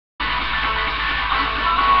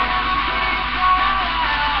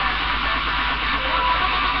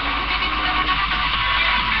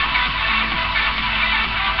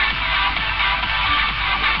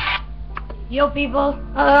Yo people,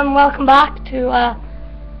 welcome back to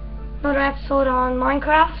another episode on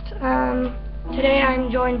Minecraft. Today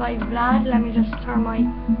I'm joined by Vlad. Let me just turn my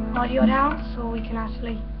audio down so we can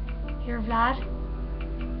actually hear Vlad.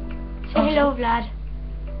 Say hello, Vlad.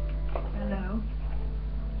 Hello.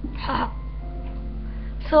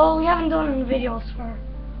 So we haven't done videos for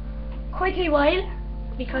quite a while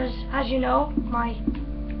because, as you know, my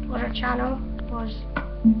other channel was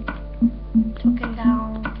taken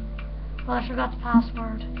down. Well, I forgot the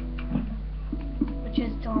password, which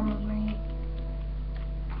is dumb of me.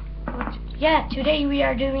 But yeah, today we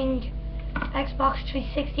are doing Xbox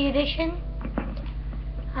 360 edition,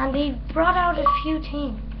 and they brought out a few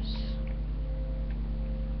things.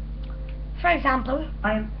 For example,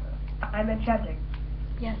 I'm enchanting.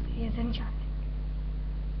 Yes, he is enchanting.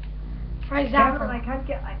 For example, I can't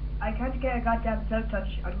get a goddamn silk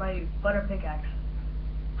touch on my butter pickaxe.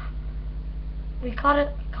 we call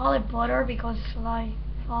it butter because Sly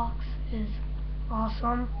Fox is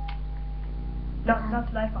awesome. No, not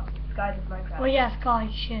Sly Fox. Sky is Minecraft. Oh yeah, Sky.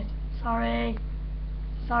 Shit. Sorry,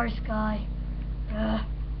 Sky. Bro.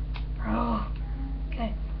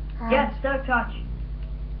 Okay. Yes, silk touch.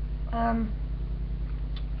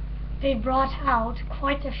 They brought out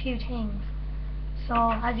quite a few things.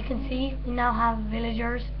 So as you can see, we now have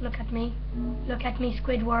villagers. Look at me,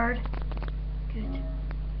 Squidward. Good.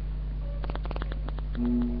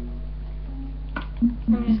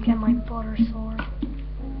 Let me just get my butter sword.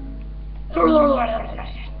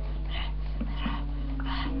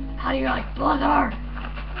 How do you like butter?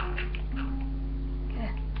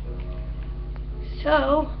 Okay.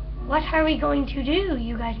 So, what are we going to do,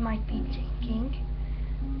 you guys might be thinking?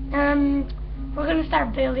 We're gonna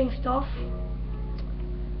start building stuff.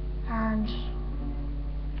 And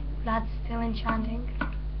that's still enchanting.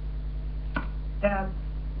 Yeah, I'm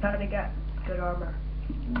trying to get good armor.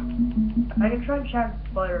 I can try and enchant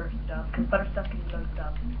butter stuff, because butter stuff can do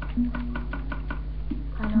stuff.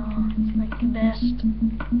 I know, it's like the best.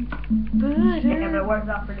 Butter. Yeah, but it wears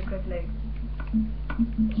off really quickly.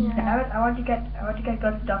 Yeah. I want to get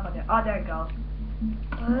good stuff on it. Oh, there you go.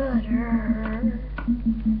 Butter.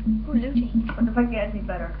 Oh, looting. What if I can get anything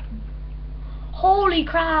better? Holy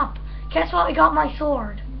crap! Guess what? I got my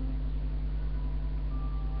sword.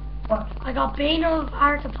 What? I got Bane of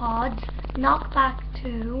Arthropods, Knockback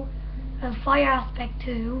 2, and Fire Aspect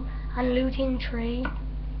 2, and Looting 3.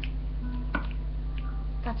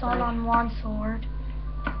 That's all on one sword.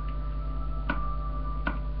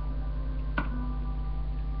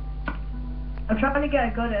 I'm trying to get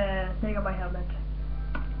a good thing on my helmet.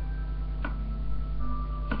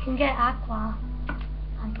 You can get Aqua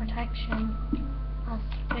and Protection. That's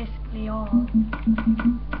basically all.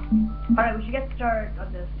 Alright, we should get started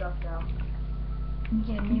on this stuff now.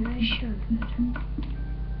 Yeah, maybe we should.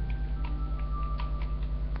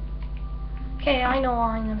 Okay, I know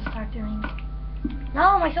what I'm gonna start doing.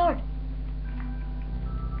 No, my sword!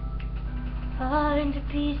 Fall into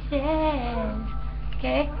pieces.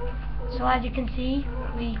 Okay, so as you can see,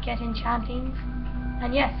 we get enchantings.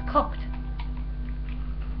 And yes, cooked.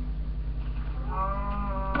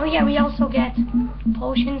 Oh yeah, we also get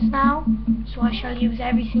potions now, so I shall use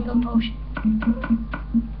every single potion.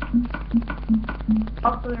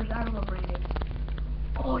 Also, there's animal breeding.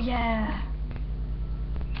 Oh yeah.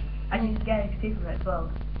 And you can get XP from it as well.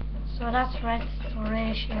 So that's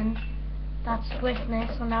restoration. That's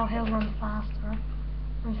swiftness, so now he'll run faster.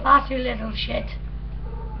 Run faster, you little shit.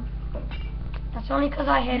 That's only because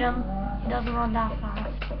I hit him. He doesn't run that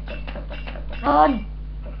fast. Run!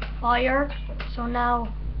 Fire. So now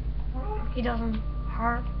he doesn't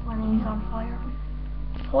hurt when he's on fire.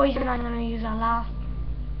 Poison, I'm gonna use that last.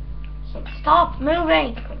 Stop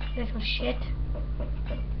moving, little shit.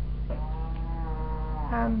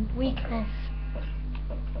 Weakness.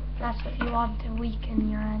 That's if you want to weaken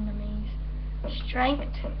your enemies.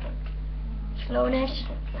 Strength. Slowness.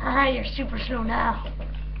 Haha, you're super slow now.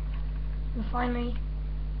 And finally,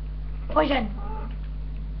 poison.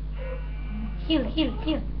 Heal.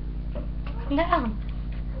 Calm down.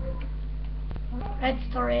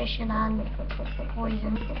 Restoration and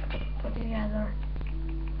poison together.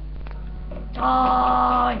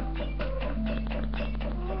 Die!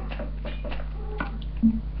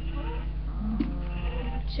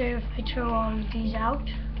 So if I throw all of these out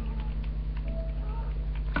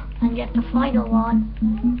and get the final one,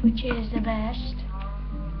 which is the best,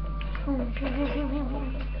 you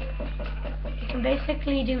can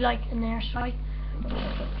basically do like an airstrike.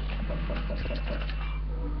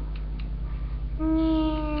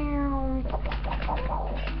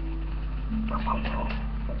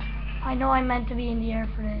 I know I'm meant to be in the air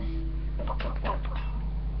for this.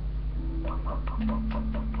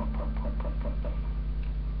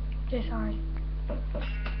 this alright.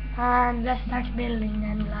 And let's start building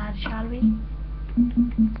then, lads, shall we?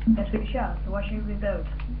 Yes, we shall. So what should we build?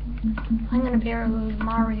 I'm gonna build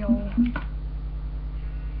Mario.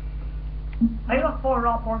 I got 4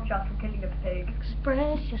 raw pork chops for killing a pig.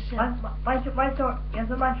 Express yourself. My sword, yes,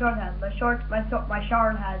 what my sword has. My sword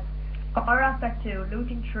has fire aspect 2,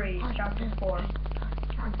 looting 3, sharpness 4. 1,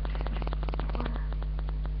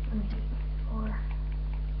 2, 4.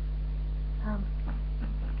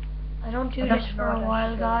 I don't do this for a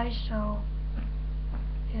while, guys, so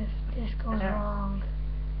if this goes wrong,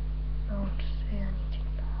 don't say anything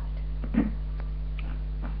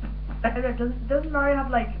bad. Doesn't Mario have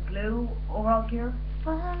like glue overall here?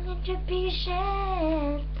 Fall into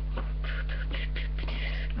pieces.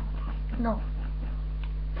 No.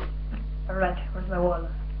 Alright, where's my wall?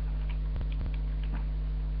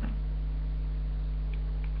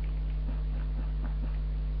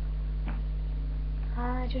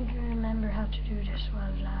 I don't remember how to do this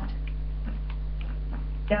well, lad.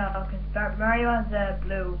 Yeah, because Mario has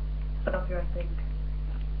blue stuff here, I think.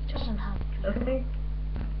 It doesn't have Doesn't he?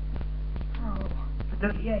 Oh.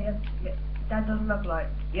 Look, yeah. That doesn't look like.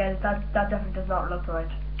 Yeah, that definitely does not look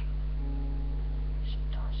right.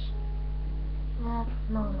 It does.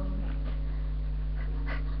 No.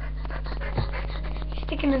 He's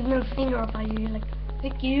sticking his middle finger up at you, like,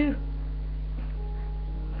 pick you.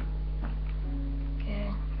 Okay.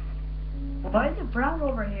 Why is it brown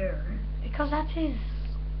over here? Because that's his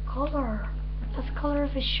color. That's the color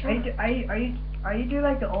of his shirt. Are you doing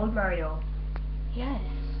like the old Mario? Yes,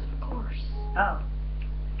 of course. Oh.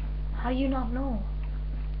 How you not know?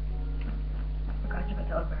 I forgot about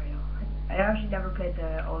the old Mario. I actually never played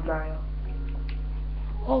the old Mario.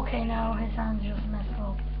 Okay, now his hands just messed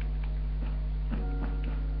up.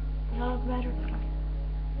 Does that look better?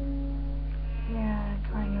 Yeah,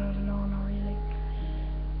 kind of. No, not really.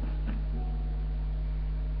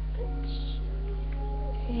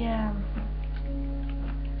 Yeah.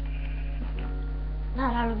 Now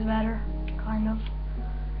that looks better, kind of.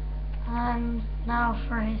 And now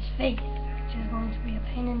for his face, which is going to be a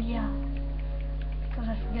pain in the ass, because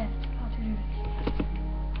I forget how to do this.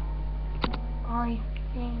 I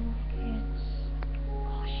think it's...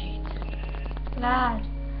 oh shit. Lad.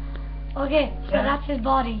 Okay, so Yeah. that's his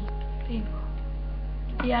body, people.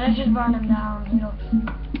 Yeah, let's just burn him down. He looks...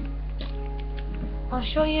 I'll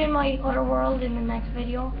show you in my other world in the next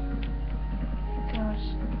video, because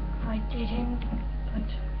I did him, but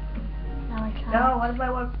now I can't. No, what if my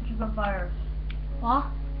one catches on fire? What?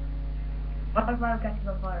 What if my one catches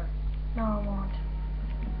on fire? No, I won't.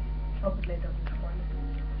 Hopefully it doesn't come on.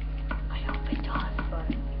 I hope it does.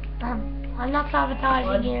 Fine. I'm not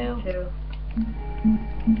sabotaging you.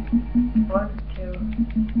 1, 2. 1, 2.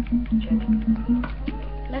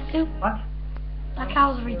 Shit. Let's do... What? That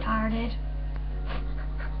cow's retarded.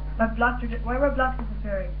 My blocks are why are my blocks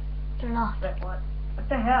disappearing? They're not. Wait, what? What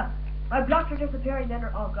the hell? My blocks are disappearing then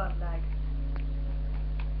or oh god, lag.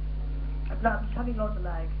 I'm just having loads of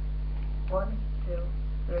lag. 1, 2,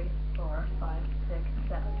 3, 4, 5, 6,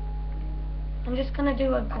 7. I'm just gonna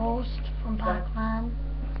do a ghost from Pac-Man.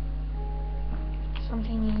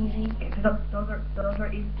 Something easy. Yeah, those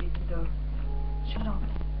are easy to do. Shut up.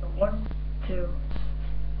 So 1, 2,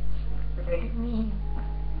 3, Me.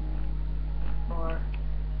 4,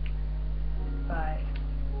 5,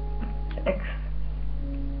 6,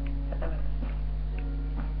 7.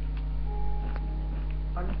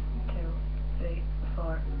 1, 2, 3,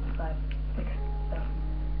 4, 5, 6, 7.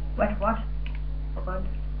 Wait, what? 1,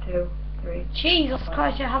 2, 3. Jesus 4,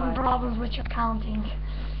 Christ, you're having 5. problems with your counting.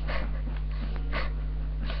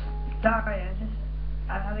 Sorry,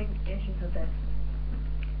 I'm having issues with this.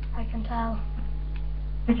 I can tell.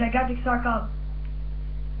 The gigantic circle.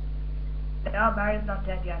 No, Mario's not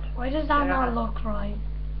dead yet. Why does that not look right?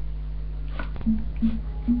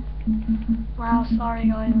 Wow, sorry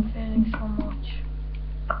guys, I'm failing so much.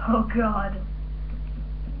 Oh god.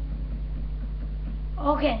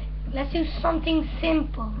 Okay, let's do something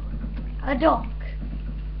simple. A duck.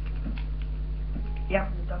 Yeah,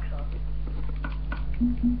 from the duck sauce.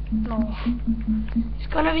 No.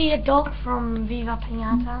 It's gonna be a duck from Viva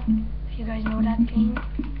Pinata, if you guys know that thing.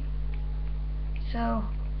 So,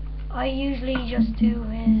 I usually just do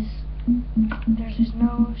his... there's his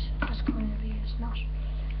nose, that's going to be his nose.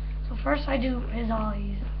 So first I do his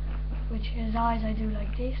eyes, which his eyes I do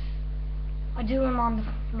like this. I do him on the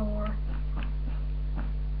floor,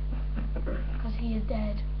 because he is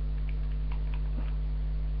dead.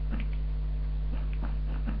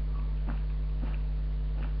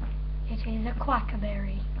 It is a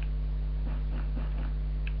quackaberry.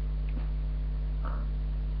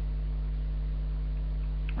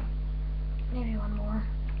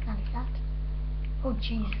 Oh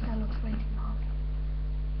jeez, that looks way too long.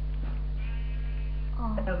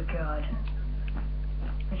 Oh. Oh god.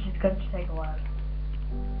 This is going to take a while.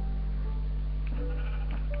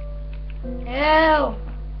 Ew!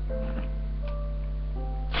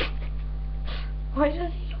 Why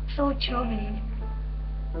does he look so chubby?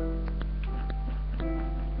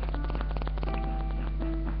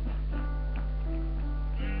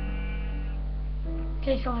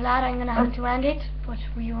 Okay, so Vlad, I'm gonna have to end it, but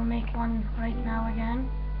we will make one right now again.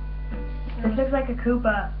 This looks like a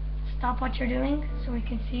Koopa. Stop what you're doing so we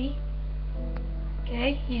can see.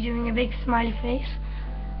 Okay, he's doing a big smiley face.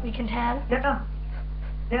 We can tell. No.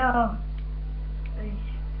 No.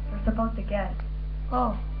 You're supposed to guess.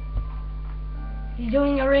 Oh. He's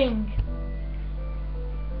doing a ring.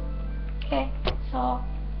 Okay, so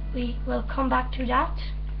we will come back to that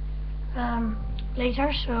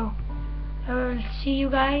later, so I will see you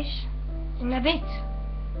guys in a bit.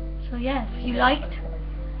 So yeah, if you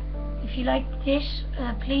liked this,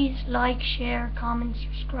 please like, share, comment,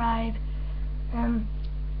 subscribe.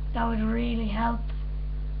 That would really help,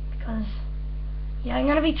 because yeah, I'm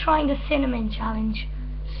gonna be trying the cinnamon challenge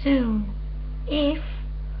soon. If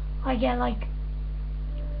I get like,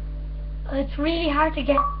 it's really hard to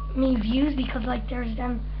get me views because like there's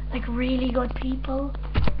them like really good people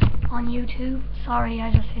on YouTube. Sorry,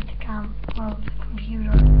 I just hit the the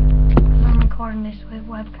computer. I'm recording this with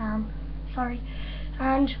webcam. Sorry.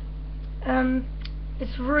 And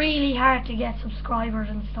it's really hard to get subscribers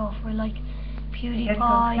and stuff. We're like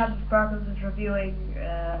PewDiePie. Captain Sparkles is reviewing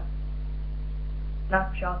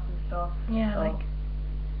snapshots and stuff. Yeah, so.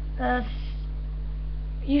 like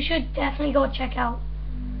you should definitely go check out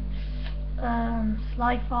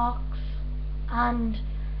Sly Fox and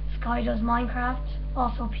Sky Does Minecraft.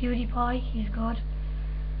 Also PewDiePie, he's good.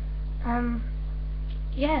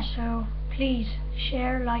 Yeah, so please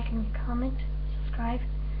share, like and comment, subscribe.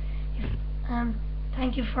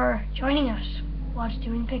 Thank you for joining us whilst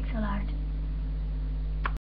doing pixel art.